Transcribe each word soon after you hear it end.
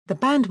The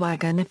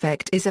bandwagon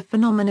effect is a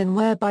phenomenon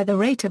whereby the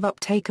rate of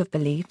uptake of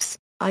beliefs,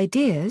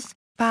 ideas,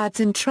 fads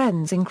and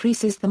trends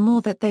increases the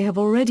more that they have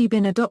already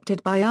been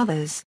adopted by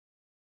others.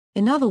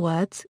 In other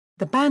words,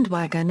 the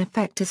bandwagon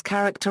effect is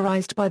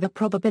characterized by the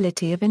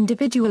probability of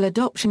individual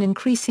adoption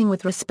increasing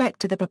with respect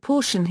to the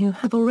proportion who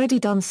have already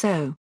done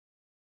so.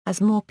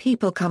 As more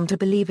people come to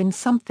believe in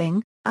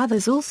something,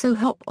 others also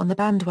hop on the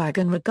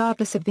bandwagon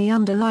regardless of the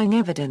underlying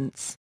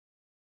evidence.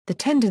 The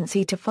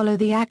tendency to follow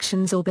the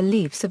actions or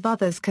beliefs of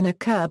others can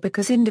occur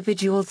because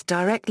individuals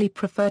directly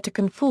prefer to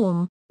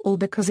conform, or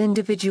because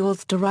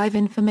individuals derive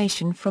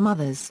information from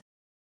others.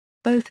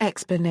 Both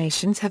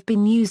explanations have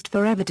been used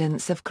for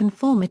evidence of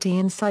conformity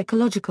in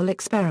psychological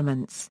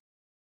experiments.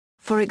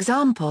 For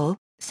example,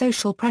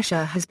 social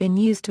pressure has been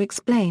used to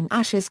explain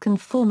Asch's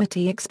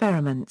conformity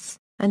experiments,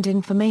 and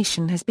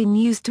information has been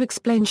used to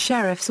explain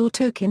Sherif's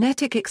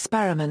autokinetic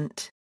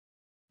experiment.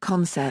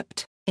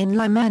 Concept. In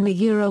layman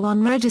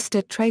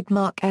unregistered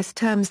trademark S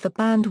terms, the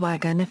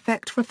bandwagon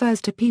effect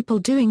refers to people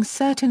doing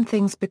certain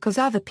things because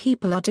other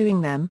people are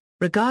doing them,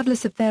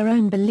 regardless of their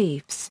own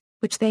beliefs,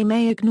 which they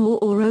may ignore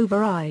or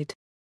override.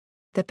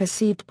 The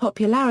perceived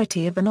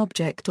popularity of an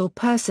object or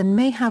person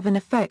may have an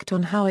effect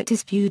on how it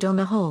is viewed on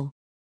a whole.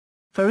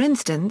 For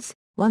instance,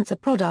 once a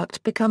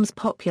product becomes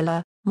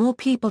popular, more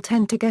people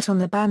tend to get on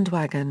the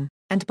bandwagon,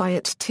 and buy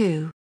it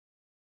too.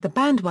 The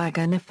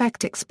bandwagon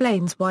effect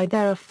explains why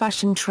there are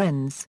fashion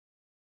trends.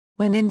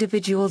 When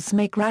individuals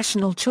make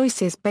rational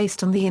choices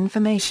based on the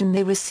information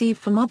they receive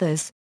from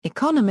others,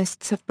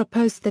 economists have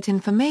proposed that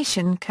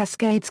information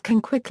cascades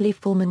can quickly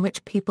form in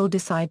which people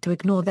decide to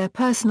ignore their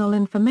personal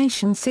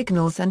information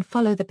signals and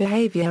follow the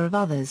behavior of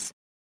others.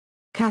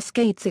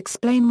 Cascades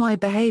explain why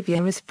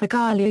behavior is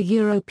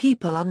fragile.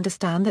 People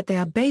understand that they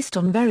are based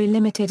on very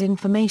limited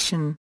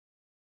information.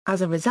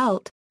 As a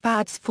result,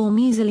 fads form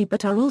easily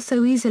but are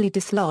also easily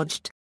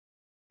dislodged.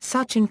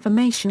 Such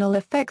informational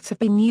effects have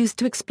been used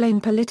to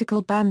explain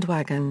political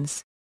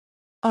bandwagons.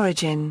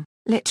 Origin.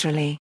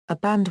 Literally, a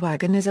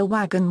bandwagon is a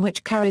wagon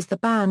which carries the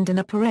band in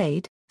a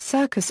parade,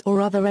 circus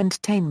or other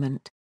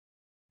entertainment.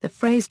 The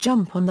phrase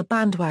 "jump on the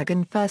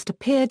bandwagon" first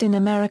appeared in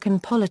American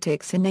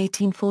politics in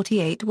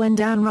 1848 when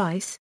Dan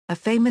Rice, a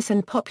famous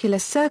and popular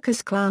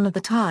circus clown of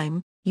the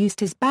time, used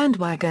his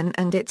bandwagon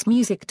and its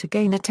music to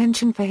gain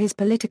attention for his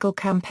political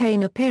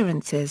campaign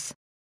appearances.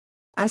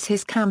 As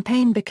his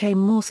campaign became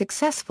more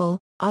successful,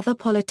 other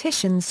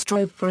politicians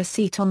strove for a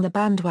seat on the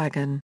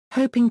bandwagon,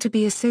 hoping to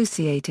be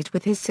associated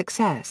with his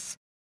success.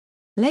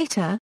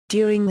 Later,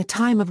 during the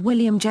time of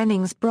William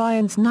Jennings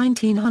Bryan's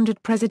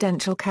 1900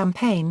 presidential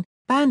campaign,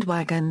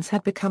 bandwagons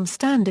had become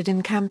standard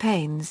in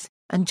campaigns,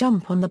 and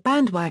 "jump on the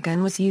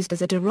bandwagon" was used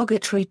as a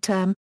derogatory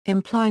term,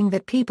 implying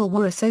that people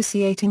were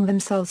associating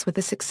themselves with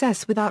the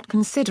success without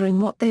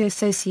considering what they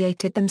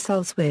associated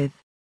themselves with.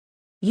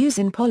 Use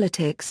in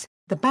politics.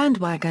 The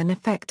bandwagon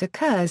effect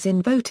occurs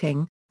in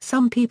voting.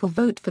 Some people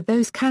vote for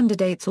those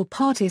candidates or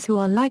parties who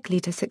are likely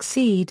to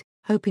succeed,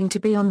 hoping to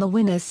be on the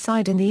winner's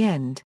side in the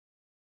end.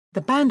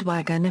 The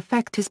bandwagon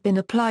effect has been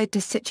applied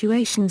to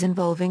situations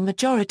involving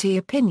majority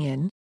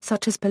opinion,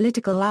 such as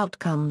political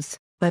outcomes,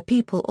 where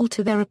people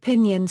alter their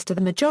opinions to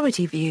the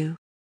majority view.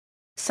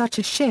 Such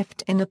a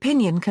shift in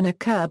opinion can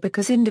occur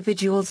because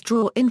individuals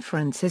draw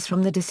inferences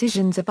from the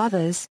decisions of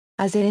others,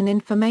 as in an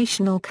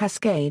informational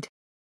cascade.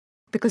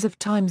 Because of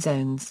time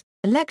zones,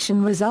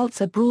 election results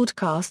are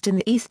broadcast in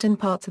the eastern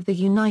parts of the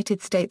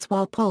United States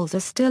while polls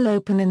are still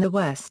open in the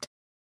West.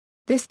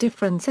 This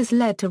difference has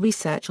led to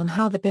research on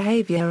how the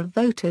behavior of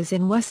voters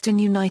in western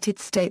United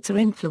States are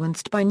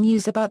influenced by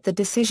news about the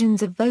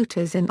decisions of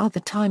voters in other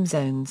time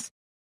zones.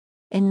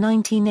 In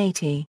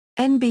 1980,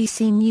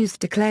 NBC News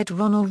declared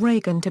Ronald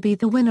Reagan to be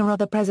the winner of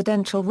the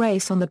presidential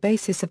race on the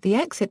basis of the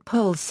exit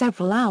polls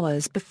several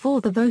hours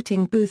before the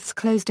voting booths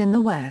closed in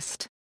the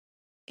West.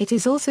 It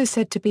is also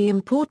said to be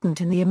important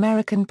in the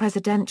American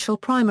presidential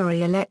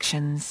primary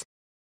elections.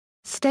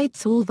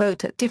 States all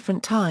vote at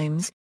different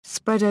times,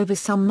 spread over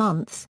some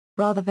months,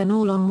 rather than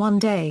all on one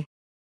day.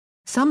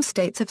 Some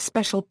states have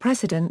special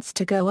precedents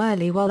to go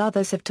early while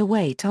others have to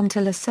wait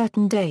until a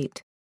certain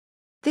date.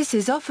 This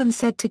is often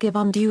said to give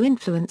undue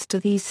influence to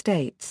these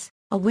states.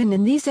 A win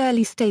in these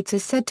early states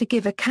is said to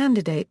give a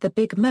candidate the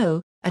big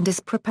mo, and has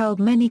propelled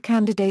many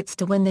candidates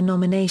to win the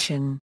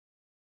nomination.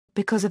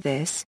 Because of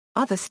this,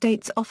 other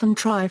states often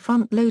try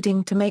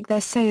front-loading to make their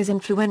say as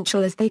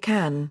influential as they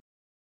can.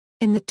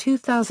 In the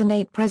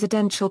 2008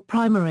 presidential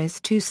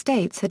primaries, 2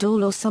 states had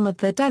all or some of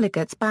their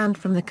delegates banned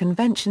from the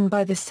convention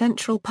by the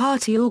central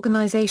party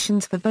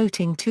organizations for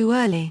voting too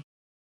early.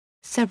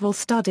 Several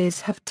studies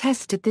have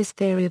tested this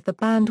theory of the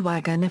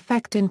bandwagon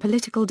effect in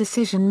political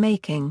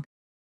decision-making.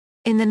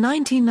 In the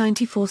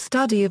 1994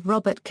 study of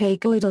Robert K.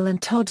 Goidel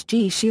and Todd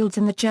G. Shields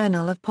in the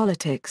Journal of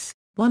Politics,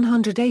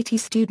 180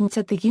 students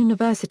at the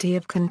University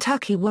of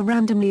Kentucky were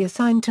randomly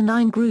assigned to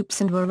 9 groups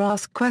and were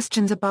asked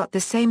questions about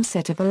the same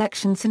set of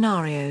election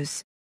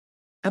scenarios.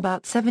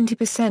 About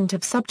 70%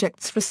 of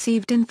subjects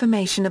received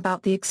information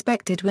about the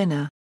expected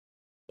winner.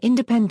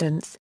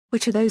 Independents,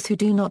 which are those who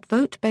do not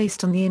vote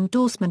based on the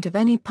endorsement of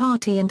any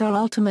party and are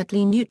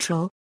ultimately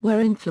neutral,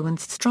 were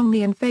influenced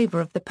strongly in favor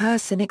of the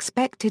person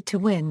expected to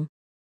win.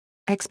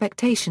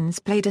 Expectations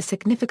played a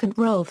significant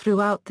role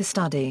throughout the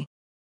study.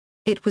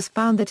 It was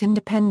found that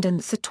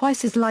independents are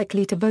twice as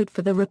likely to vote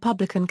for the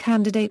Republican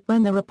candidate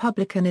when the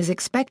Republican is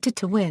expected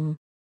to win.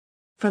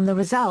 From the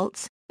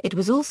results, it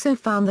was also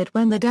found that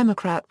when the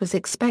Democrat was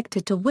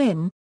expected to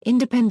win,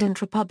 independent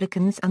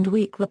Republicans and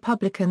weak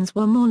Republicans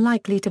were more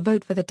likely to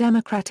vote for the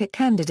Democratic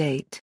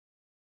candidate.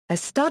 A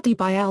study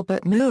by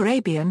Albert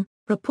Murabian,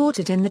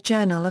 reported in the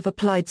Journal of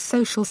Applied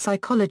Social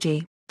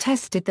Psychology,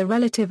 tested the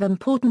relative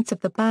importance of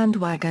the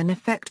bandwagon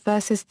effect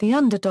versus the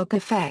underdog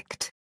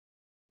effect.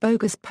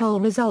 Bogus poll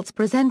results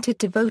presented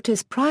to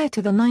voters prior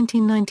to the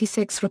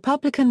 1996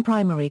 Republican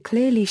primary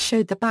clearly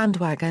showed the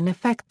bandwagon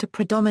effect to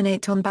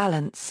predominate on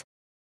balance.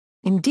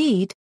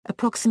 Indeed,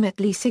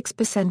 approximately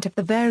 6% of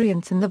the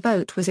variance in the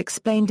vote was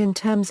explained in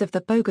terms of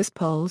the bogus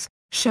polls,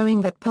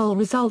 showing that poll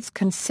results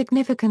can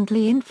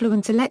significantly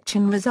influence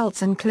election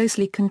results in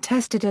closely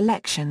contested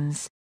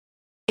elections.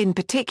 In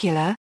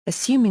particular,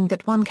 assuming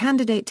that one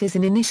candidate is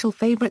an initial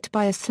favorite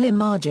by a slim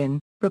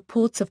margin,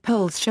 reports of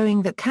polls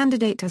showing that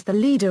candidate as the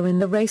leader in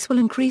the race will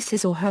increase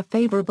his or her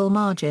favorable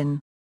margin.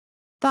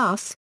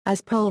 Thus,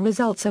 as poll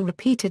results are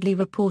repeatedly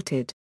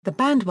reported, the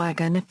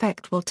bandwagon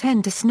effect will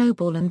tend to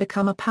snowball and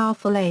become a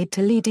powerful aid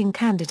to leading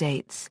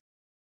candidates.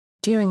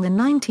 During the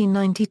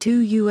 1992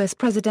 U.S.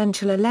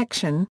 presidential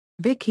election,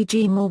 Vicki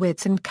G.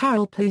 Morwitz and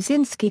Carol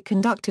Plusinski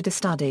conducted a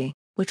study,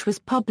 which was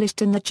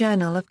published in the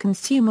Journal of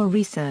Consumer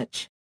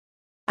Research.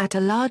 At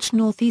a large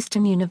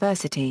northeastern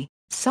university,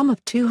 some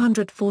of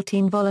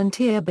 214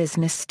 volunteer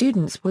business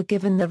students were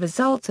given the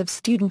results of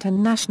student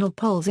and national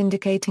polls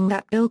indicating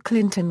that Bill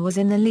Clinton was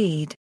in the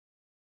lead.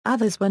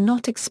 Others were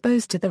not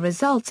exposed to the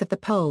results of the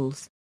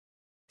polls.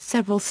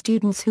 Several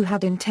students who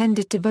had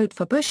intended to vote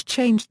for Bush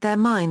changed their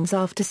minds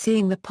after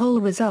seeing the poll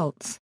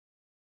results.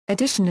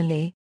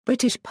 Additionally,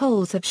 British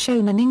polls have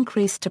shown an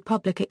increase to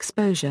public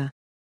exposure.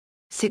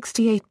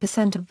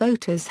 68% of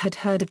voters had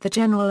heard of the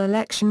general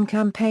election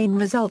campaign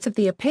results of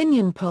the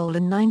opinion poll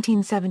in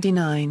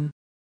 1979.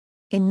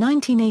 In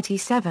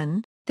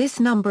 1987, this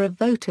number of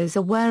voters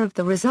aware of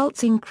the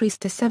results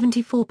increased to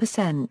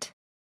 74%.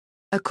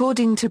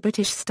 According to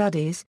British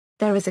studies,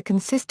 there is a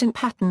consistent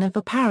pattern of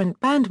apparent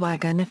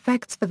bandwagon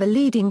effects for the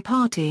leading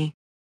party.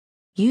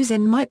 Use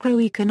in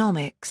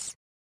microeconomics.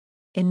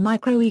 In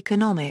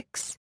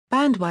microeconomics,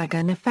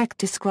 bandwagon effect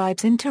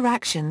describes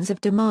interactions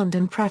of demand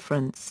and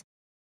preference.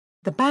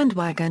 The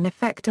bandwagon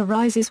effect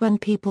arises when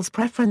people's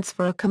preference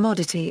for a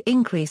commodity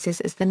increases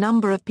as the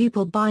number of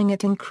people buying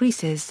it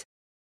increases.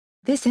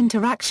 This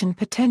interaction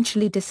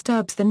potentially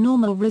disturbs the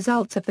normal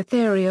results of the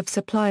theory of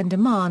supply and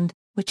demand,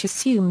 which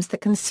assumes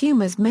that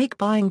consumers make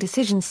buying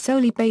decisions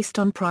solely based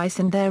on price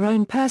and their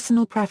own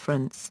personal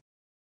preference.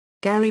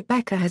 Gary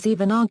Becker has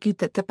even argued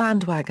that the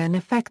bandwagon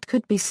effect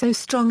could be so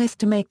strong as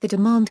to make the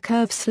demand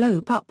curve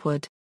slope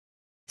upward.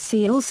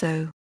 See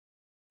also.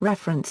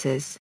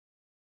 References.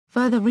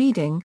 Further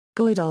reading,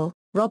 Goidel,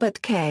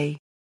 Robert K.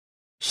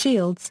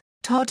 Shields,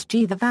 Todd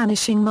G. The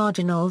Vanishing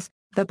Marginals,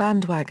 The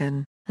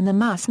Bandwagon, and the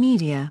Mass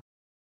Media.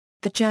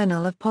 The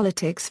Journal of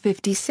Politics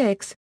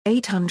 56,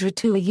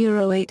 802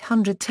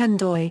 €810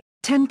 doi,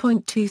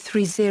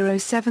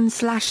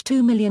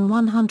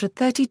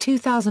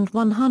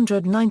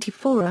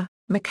 10.2307/2,132,194.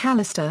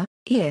 McAllister,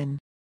 Ian.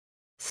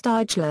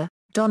 Steigler,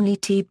 Donley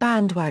T.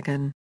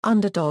 Bandwagon,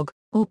 Underdog,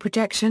 or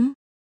Projection?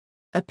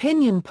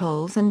 Opinion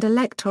Polls and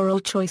Electoral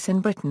Choice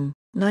in Britain,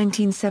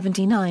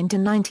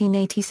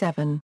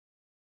 1979–1987.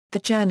 The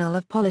Journal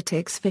of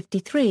Politics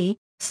 53,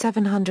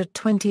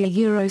 720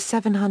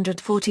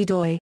 €740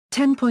 doi,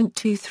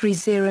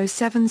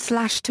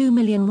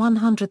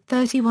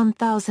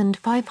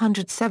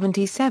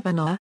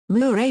 10.2307/2,131,577.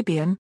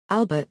 Murabian,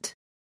 Albert.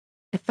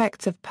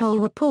 Effects of poll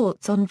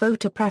reports on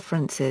voter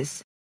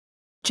preferences.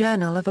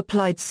 Journal of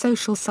Applied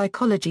Social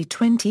Psychology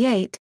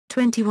 28,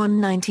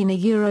 2119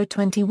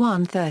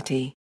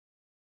 €2130.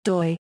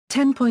 doi,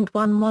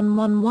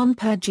 10.1111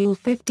 per Joule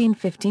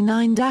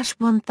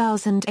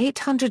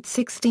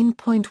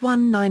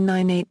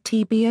 1559-1816.1998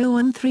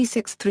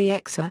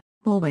 TB01363Xa,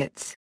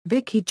 Morwitz,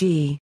 Vicki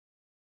G.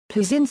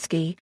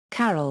 Plusinski,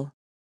 Carol.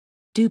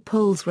 Do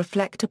polls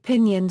reflect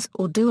opinions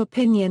or do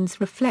opinions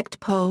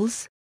reflect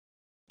polls?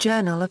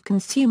 Journal of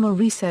Consumer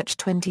Research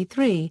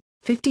 23,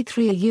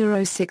 53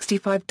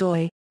 €65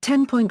 doi,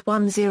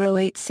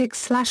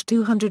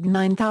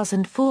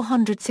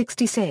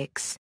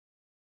 10.1086/209466.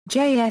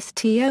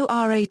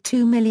 JSTORA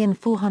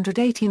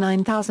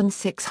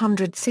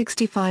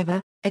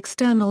 2489665.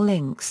 External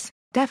links,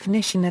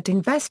 definition at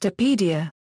Investopedia.